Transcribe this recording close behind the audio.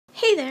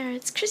Hey there,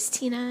 it's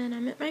Christina, and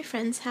I'm at my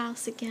friend's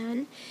house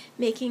again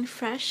making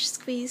fresh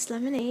squeezed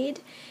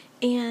lemonade,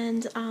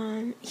 and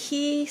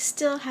he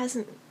still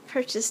hasn't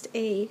purchased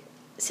a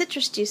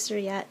citrus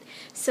juicer yet,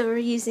 so we're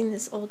using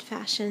this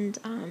old-fashioned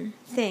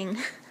thing.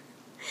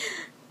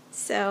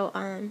 So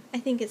I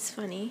think it's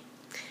funny.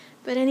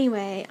 But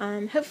anyway,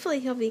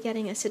 hopefully he'll be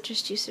getting a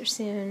citrus juicer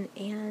soon,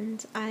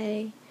 and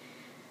I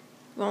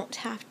won't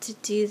have to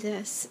do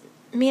this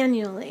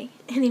manually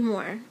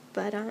anymore.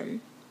 But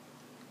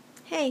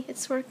hey,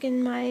 it's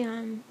working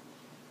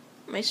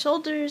my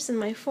shoulders and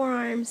my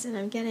forearms, and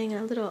I'm getting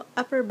a little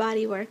upper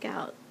body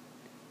workout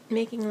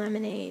making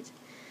lemonade.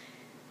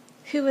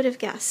 Who would have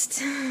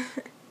guessed?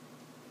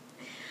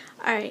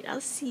 Alright, I'll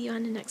see you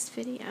on the next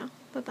video.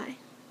 Bye-bye.